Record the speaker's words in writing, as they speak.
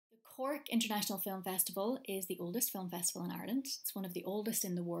Cork International Film Festival is the oldest film festival in Ireland. It's one of the oldest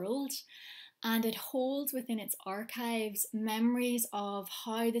in the world, and it holds within its archives memories of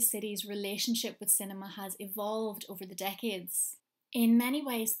how the city's relationship with cinema has evolved over the decades. In many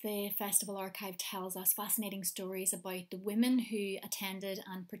ways, the festival archive tells us fascinating stories about the women who attended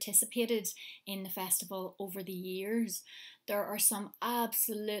and participated in the festival over the years. There are some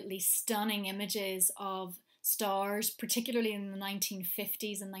absolutely stunning images of stars, particularly in the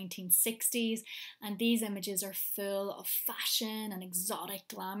 1950s and 1960s, and these images are full of fashion and exotic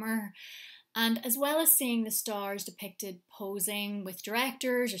glamour. And as well as seeing the stars depicted posing with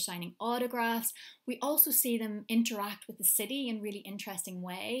directors or signing autographs, we also see them interact with the city in really interesting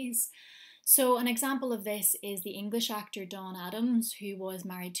ways. So an example of this is the English actor Dawn Adams, who was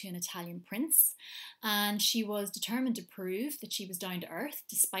married to an Italian prince, and she was determined to prove that she was down to earth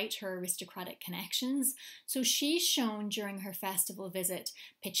despite her aristocratic connections. So she's shown during her festival visit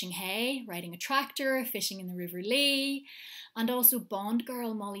pitching hay, riding a tractor, fishing in the River Lee, and also Bond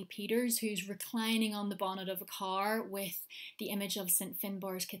girl Molly Peters, who's reclining on the bonnet of a car with the image of St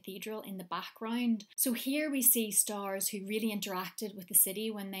Finbarr's Cathedral in the background. So here we see stars who really interacted with the city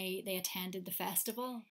when they attended the festival.